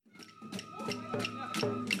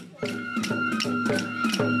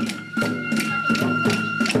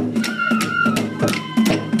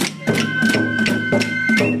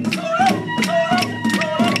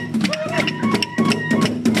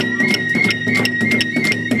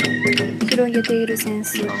広げているセン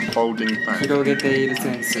ス Unfolding fan. 広げている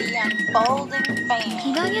センス The unfolding fan.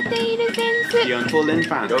 広げているセンス The unfolding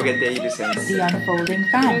fan. 広げているセンス The unfolding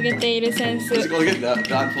広 fan. げているセンス The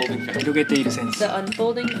unfolding fan 広げているセンス The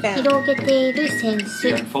unfolding fan. 広げているセンス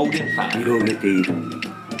The unfolding fan 広げているセ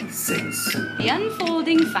ンス The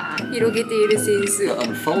unfolding fan 広げているセンス The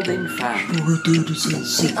unfolding fan広げているセン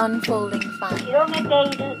ス The unfolding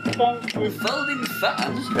fan. Unfolding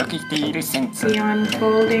fan 広げているセンス The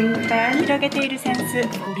unfolding fan. 広げているセンス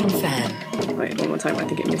Unfolding fan Wait, one more time, I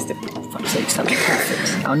think it missed it. fuck's sake something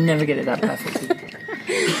perfect I'll never get it that perfect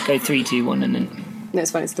go 3, 2, 1 and then No,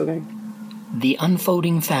 it's fine, it's still going. The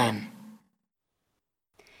unfolding fan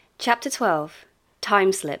Chapter 12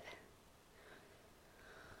 Time Slip.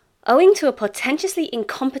 Owing to a portentously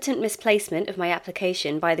incompetent misplacement of my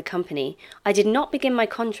application by the company, I did not begin my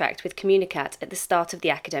contract with Communicat at the start of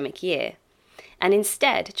the academic year, and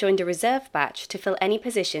instead joined a reserve batch to fill any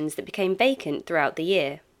positions that became vacant throughout the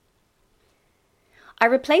year. I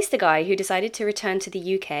replaced a guy who decided to return to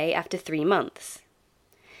the UK after 3 months.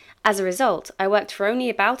 As a result, I worked for only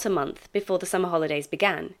about a month before the summer holidays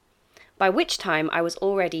began, by which time I was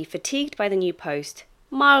already fatigued by the new post,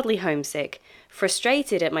 mildly homesick,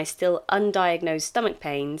 frustrated at my still undiagnosed stomach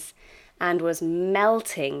pains, and was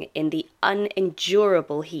melting in the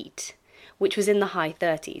unendurable heat, which was in the high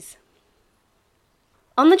 30s.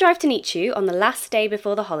 On the drive to Nichu on the last day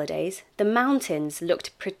before the holidays, the mountains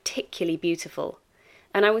looked particularly beautiful,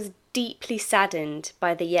 and I was deeply saddened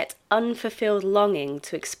by the yet unfulfilled longing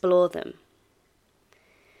to explore them.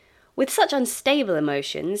 With such unstable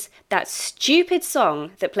emotions, that stupid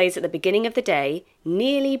song that plays at the beginning of the day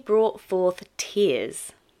nearly brought forth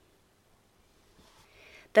tears.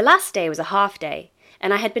 The last day was a half day,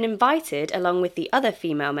 and I had been invited along with the other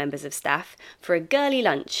female members of staff for a girly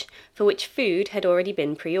lunch, for which food had already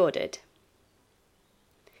been pre-ordered.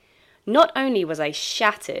 Not only was I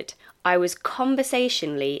shattered, I was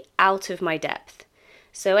conversationally out of my depth,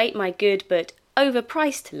 so ate my good but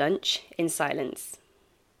overpriced lunch in silence.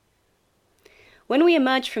 When we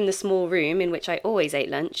emerged from the small room in which I always ate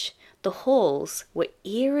lunch, the halls were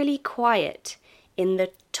eerily quiet in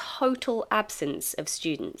the total absence of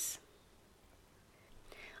students.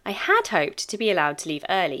 I had hoped to be allowed to leave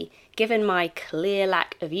early, given my clear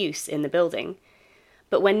lack of use in the building,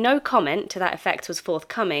 but when no comment to that effect was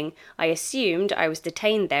forthcoming, I assumed I was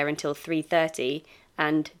detained there until 3:30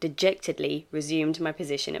 and dejectedly resumed my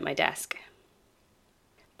position at my desk.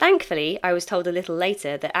 Thankfully, I was told a little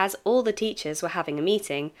later that as all the teachers were having a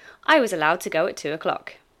meeting, I was allowed to go at 2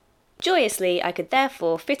 o'clock. Joyously, I could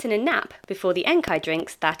therefore fit in a nap before the Enkai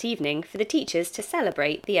drinks that evening for the teachers to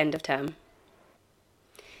celebrate the end of term.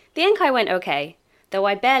 The Enkai went okay, though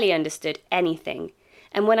I barely understood anything,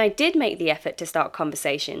 and when I did make the effort to start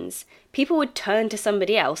conversations, people would turn to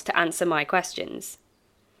somebody else to answer my questions.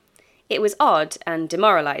 It was odd and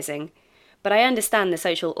demoralising, but I understand the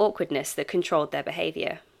social awkwardness that controlled their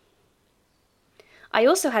behaviour. I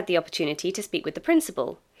also had the opportunity to speak with the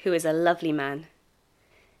principal, who is a lovely man.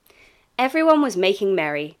 Everyone was making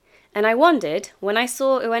merry, and I wondered, when I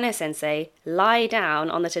saw Uene-sensei lie down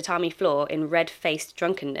on the tatami floor in red-faced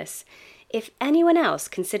drunkenness, if anyone else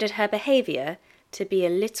considered her behaviour to be a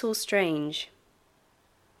little strange.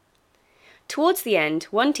 Towards the end,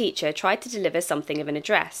 one teacher tried to deliver something of an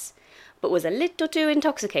address, but was a little too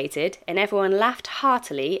intoxicated, and everyone laughed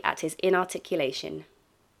heartily at his inarticulation.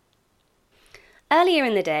 Earlier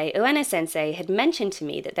in the day, Uene-sensei had mentioned to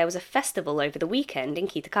me that there was a festival over the weekend in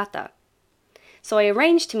Kitakata. So I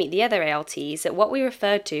arranged to meet the other ALTs at what we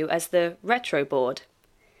referred to as the retro board,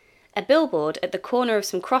 a billboard at the corner of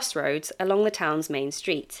some crossroads along the town's main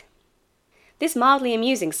street. This mildly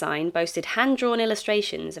amusing sign boasted hand-drawn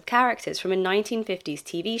illustrations of characters from a 1950s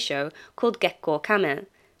TV show called Gekko Kamen,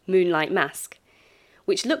 Moonlight Mask,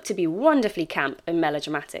 which looked to be wonderfully camp and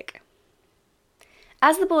melodramatic.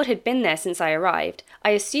 As the board had been there since I arrived, I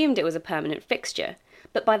assumed it was a permanent fixture,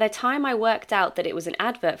 but by the time I worked out that it was an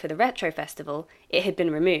advert for the Retro Festival, it had been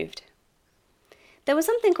removed. There was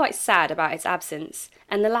something quite sad about its absence,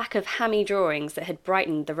 and the lack of hammy drawings that had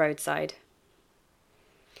brightened the roadside.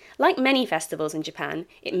 Like many festivals in Japan,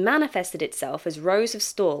 it manifested itself as rows of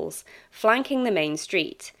stalls flanking the main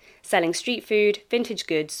street, selling street food, vintage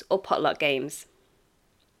goods, or potluck games.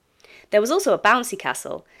 There was also a bouncy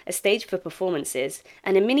castle, a stage for performances,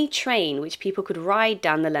 and a mini train which people could ride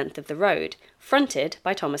down the length of the road, fronted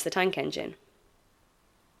by Thomas the Tank Engine.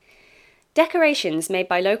 Decorations made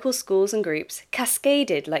by local schools and groups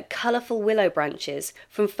cascaded like colourful willow branches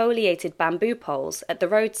from foliated bamboo poles at the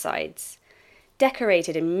roadsides,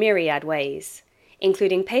 decorated in myriad ways,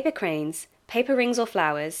 including paper cranes, paper rings or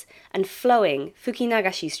flowers, and flowing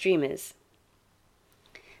fukinagashi streamers.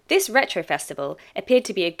 This retro festival appeared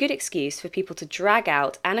to be a good excuse for people to drag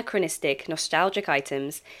out anachronistic, nostalgic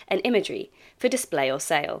items and imagery for display or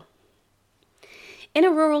sale. In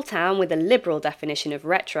a rural town with a liberal definition of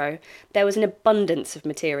retro, there was an abundance of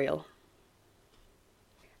material.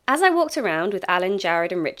 As I walked around with Alan,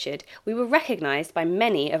 Jared and Richard, we were recognised by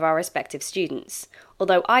many of our respective students,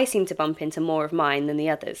 although I seemed to bump into more of mine than the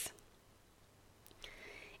others.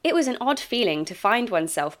 It was an odd feeling to find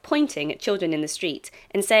oneself pointing at children in the street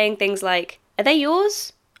and saying things like, "Are they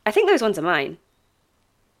yours? I think those ones are mine."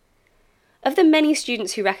 Of the many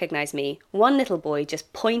students who recognised me, one little boy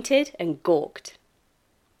just pointed and gawked.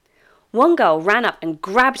 One girl ran up and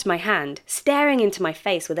grabbed my hand, staring into my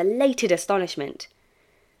face with elated astonishment.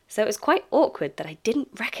 So it was quite awkward that I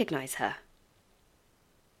didn't recognise her.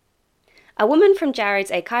 A woman from Jared's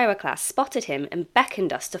Eikaiwa class spotted him and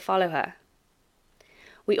beckoned us to follow her.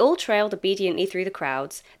 We all trailed obediently through the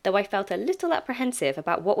crowds, though I felt a little apprehensive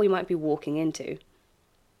about what we might be walking into.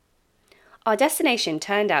 Our destination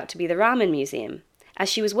turned out to be the Ramen Museum, as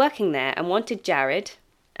she was working there and wanted Jared,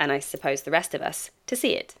 and I suppose the rest of us, to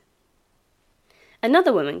see it.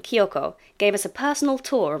 Another woman, Kyoko, gave us a personal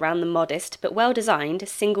tour around the modest but well-designed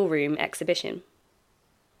single-room exhibition.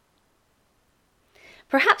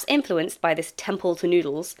 Perhaps influenced by this temple to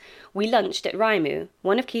noodles, we lunched at Raimu,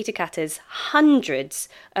 one of Kitakata's hundreds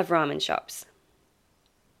of ramen shops.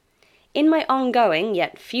 In my ongoing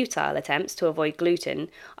yet futile attempts to avoid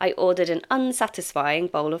gluten, I ordered an unsatisfying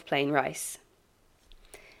bowl of plain rice.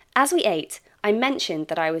 As we ate, I mentioned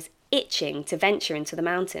that I was itching to venture into the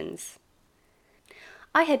mountains.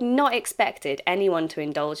 I had not expected anyone to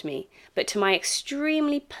indulge me, but to my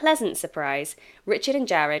extremely pleasant surprise, Richard and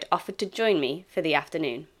Jared offered to join me for the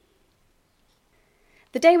afternoon.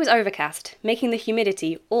 The day was overcast, making the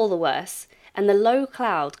humidity all the worse, and the low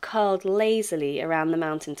cloud curled lazily around the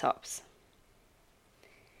mountaintops.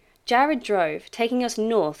 Jared drove, taking us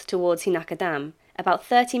north towards Hinaka Dam, about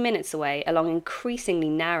 30 minutes away along increasingly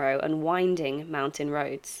narrow and winding mountain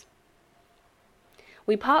roads.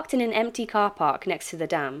 We parked in an empty car park next to the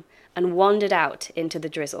dam and wandered out into the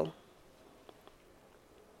drizzle.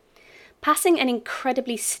 Passing an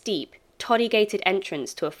incredibly steep, torii-gated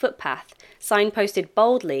entrance to a footpath signposted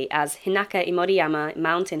boldly as Hinaka Imoriyama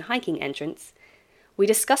Mountain Hiking Entrance, we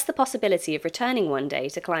discussed the possibility of returning one day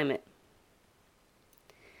to climb it.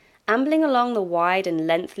 Ambling along the wide and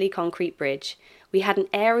lengthy concrete bridge, we had an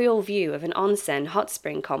aerial view of an onsen hot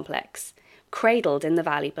spring complex, cradled in the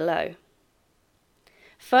valley below.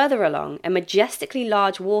 Further along, a majestically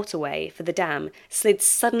large waterway for the dam slid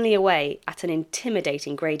suddenly away at an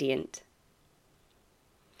intimidating gradient.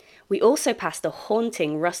 We also passed a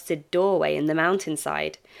haunting rusted doorway in the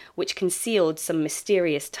mountainside, which concealed some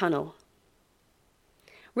mysterious tunnel.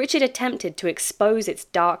 Richard attempted to expose its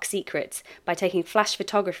dark secrets by taking flash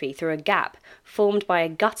photography through a gap formed by a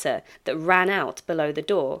gutter that ran out below the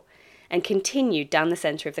door and continued down the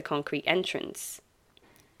centre of the concrete entrance.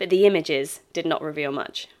 But the images did not reveal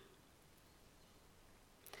much.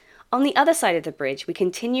 On the other side of the bridge, we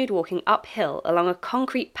continued walking uphill along a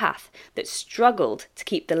concrete path that struggled to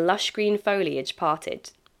keep the lush green foliage parted.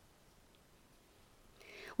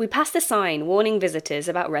 We passed a sign warning visitors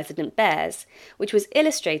about resident bears, which was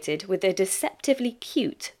illustrated with a deceptively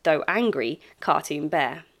cute, though angry, cartoon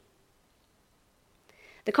bear.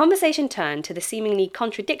 The conversation turned to the seemingly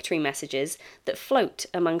contradictory messages that float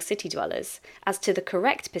among city dwellers as to the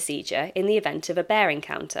correct procedure in the event of a bear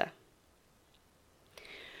encounter.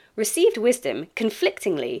 Received wisdom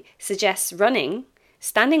conflictingly suggests running,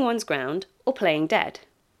 standing one's ground, or playing dead,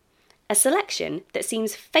 a selection that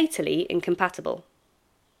seems fatally incompatible.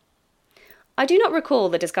 I do not recall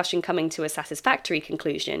the discussion coming to a satisfactory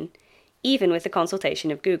conclusion, even with the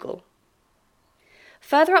consultation of Google.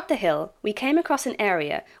 Further up the hill, we came across an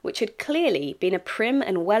area which had clearly been a prim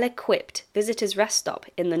and well-equipped visitors' rest stop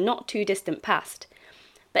in the not-too-distant past,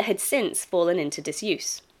 but had since fallen into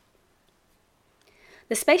disuse.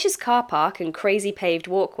 The spacious car park and crazy paved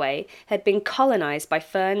walkway had been colonised by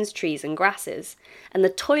ferns, trees and grasses, and the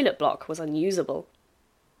toilet block was unusable.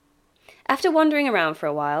 After wandering around for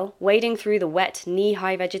a while, wading through the wet,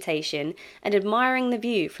 knee-high vegetation and admiring the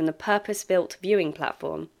view from the purpose-built viewing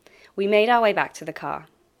platform, we made our way back to the car.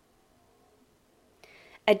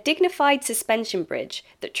 A dignified suspension bridge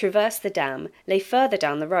that traversed the dam lay further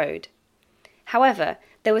down the road. However,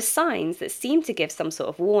 there were signs that seemed to give some sort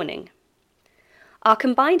of warning. Our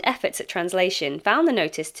combined efforts at translation found the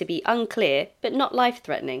notice to be unclear but not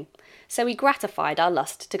life-threatening, so we gratified our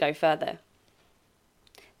lust to go further.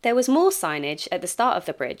 There was more signage at the start of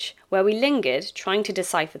the bridge, where we lingered trying to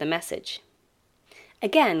decipher the message.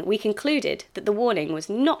 Again, we concluded that the warning was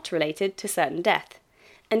not related to certain death,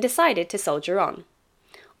 and decided to soldier on.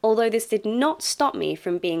 Although this did not stop me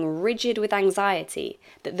from being rigid with anxiety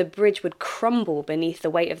that the bridge would crumble beneath the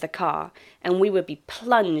weight of the car and we would be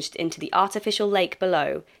plunged into the artificial lake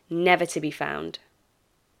below, never to be found.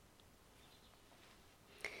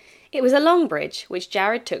 It was a long bridge, which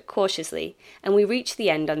Jared took cautiously, and we reached the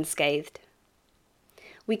end unscathed.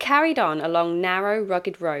 We carried on along narrow,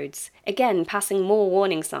 rugged roads, again passing more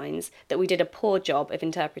warning signs that we did a poor job of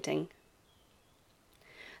interpreting.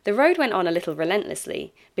 The road went on a little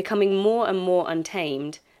relentlessly, becoming more and more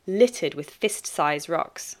untamed, littered with fist-sized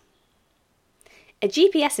rocks. A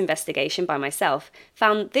GPS investigation by myself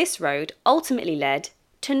found this road ultimately led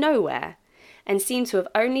to nowhere, and seemed to have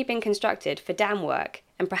only been constructed for dam work,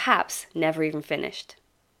 and perhaps never even finished.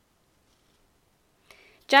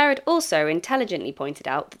 Jared also intelligently pointed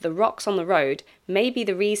out that the rocks on the road may be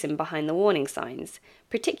the reason behind the warning signs,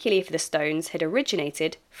 particularly if the stones had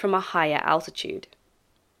originated from a higher altitude.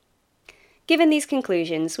 Given these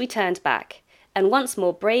conclusions, we turned back, and once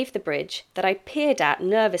more braved the bridge that I peered at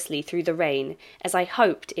nervously through the rain, as I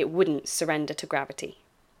hoped it wouldn't surrender to gravity.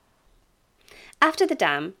 After the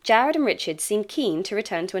dam, Jared and Richard seemed keen to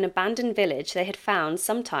return to an abandoned village they had found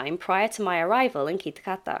some time prior to my arrival in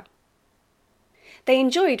Kitakata. They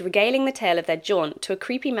enjoyed regaling the tale of their jaunt to a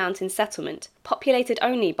creepy mountain settlement, populated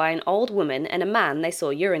only by an old woman and a man they saw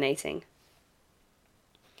urinating.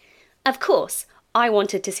 Of course, I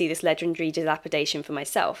wanted to see this legendary dilapidation for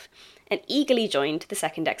myself, and eagerly joined the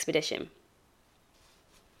second expedition.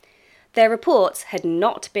 Their reports had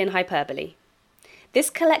not been hyperbole. This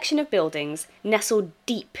collection of buildings, nestled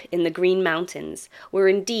deep in the Green Mountains, were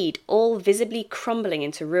indeed all visibly crumbling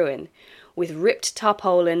into ruin, with ripped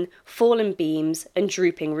tarpaulin, fallen beams, and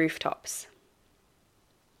drooping rooftops.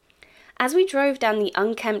 As we drove down the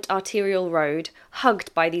unkempt arterial road,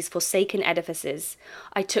 hugged by these forsaken edifices,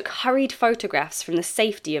 I took hurried photographs from the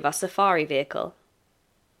safety of our safari vehicle.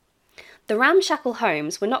 The ramshackle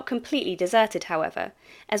homes were not completely deserted, however,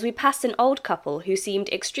 as we passed an old couple who seemed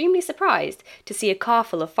extremely surprised to see a car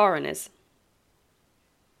full of foreigners.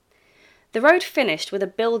 The road finished with a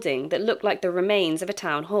building that looked like the remains of a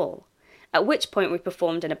town hall, at which point we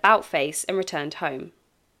performed an about-face and returned home.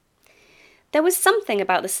 There was something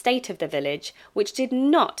about the state of the village which did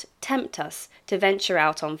not tempt us to venture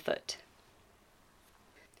out on foot.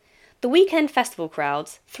 The weekend festival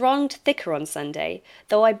crowds thronged thicker on Sunday,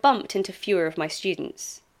 though I bumped into fewer of my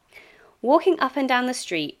students. Walking up and down the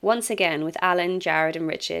street once again with Alan, Jared and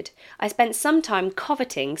Richard, I spent some time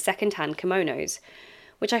coveting second-hand kimonos,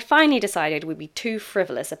 which I finally decided would be too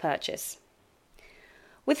frivolous a purchase.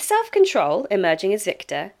 With self-control emerging as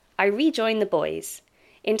victor, I rejoined the boys,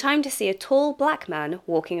 in time to see a tall black man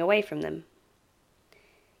walking away from them.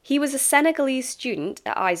 He was a Senegalese student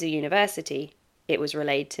at Aizu University, it was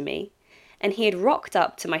relayed to me, and he had rocked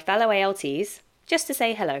up to my fellow ALTs just to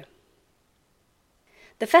say hello.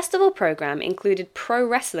 The festival programme included pro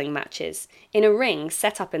wrestling matches in a ring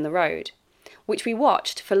set up in the road, which we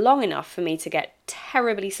watched for long enough for me to get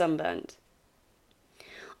terribly sunburned.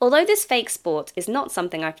 Although this fake sport is not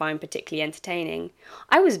something I find particularly entertaining,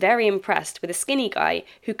 I was very impressed with a skinny guy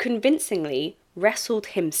who convincingly wrestled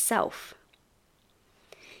himself.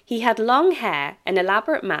 He had long hair, an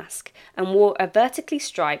elaborate mask, and wore a vertically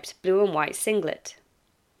striped blue and white singlet.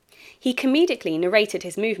 He comedically narrated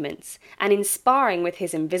his movements, and in sparring with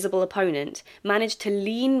his invisible opponent, managed to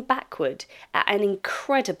lean backward at an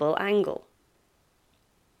incredible angle.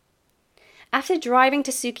 After driving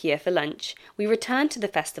to Sukiya for lunch, we returned to the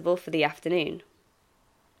festival for the afternoon.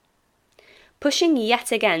 Pushing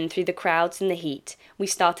yet again through the crowds and the heat, we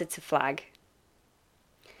started to flag.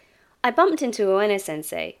 I bumped into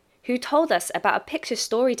Uene-sensei, who told us about a picture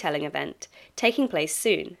storytelling event taking place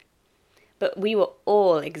soon. But we were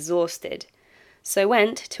all exhausted, so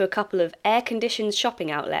went to a couple of air-conditioned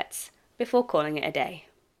shopping outlets before calling it a day.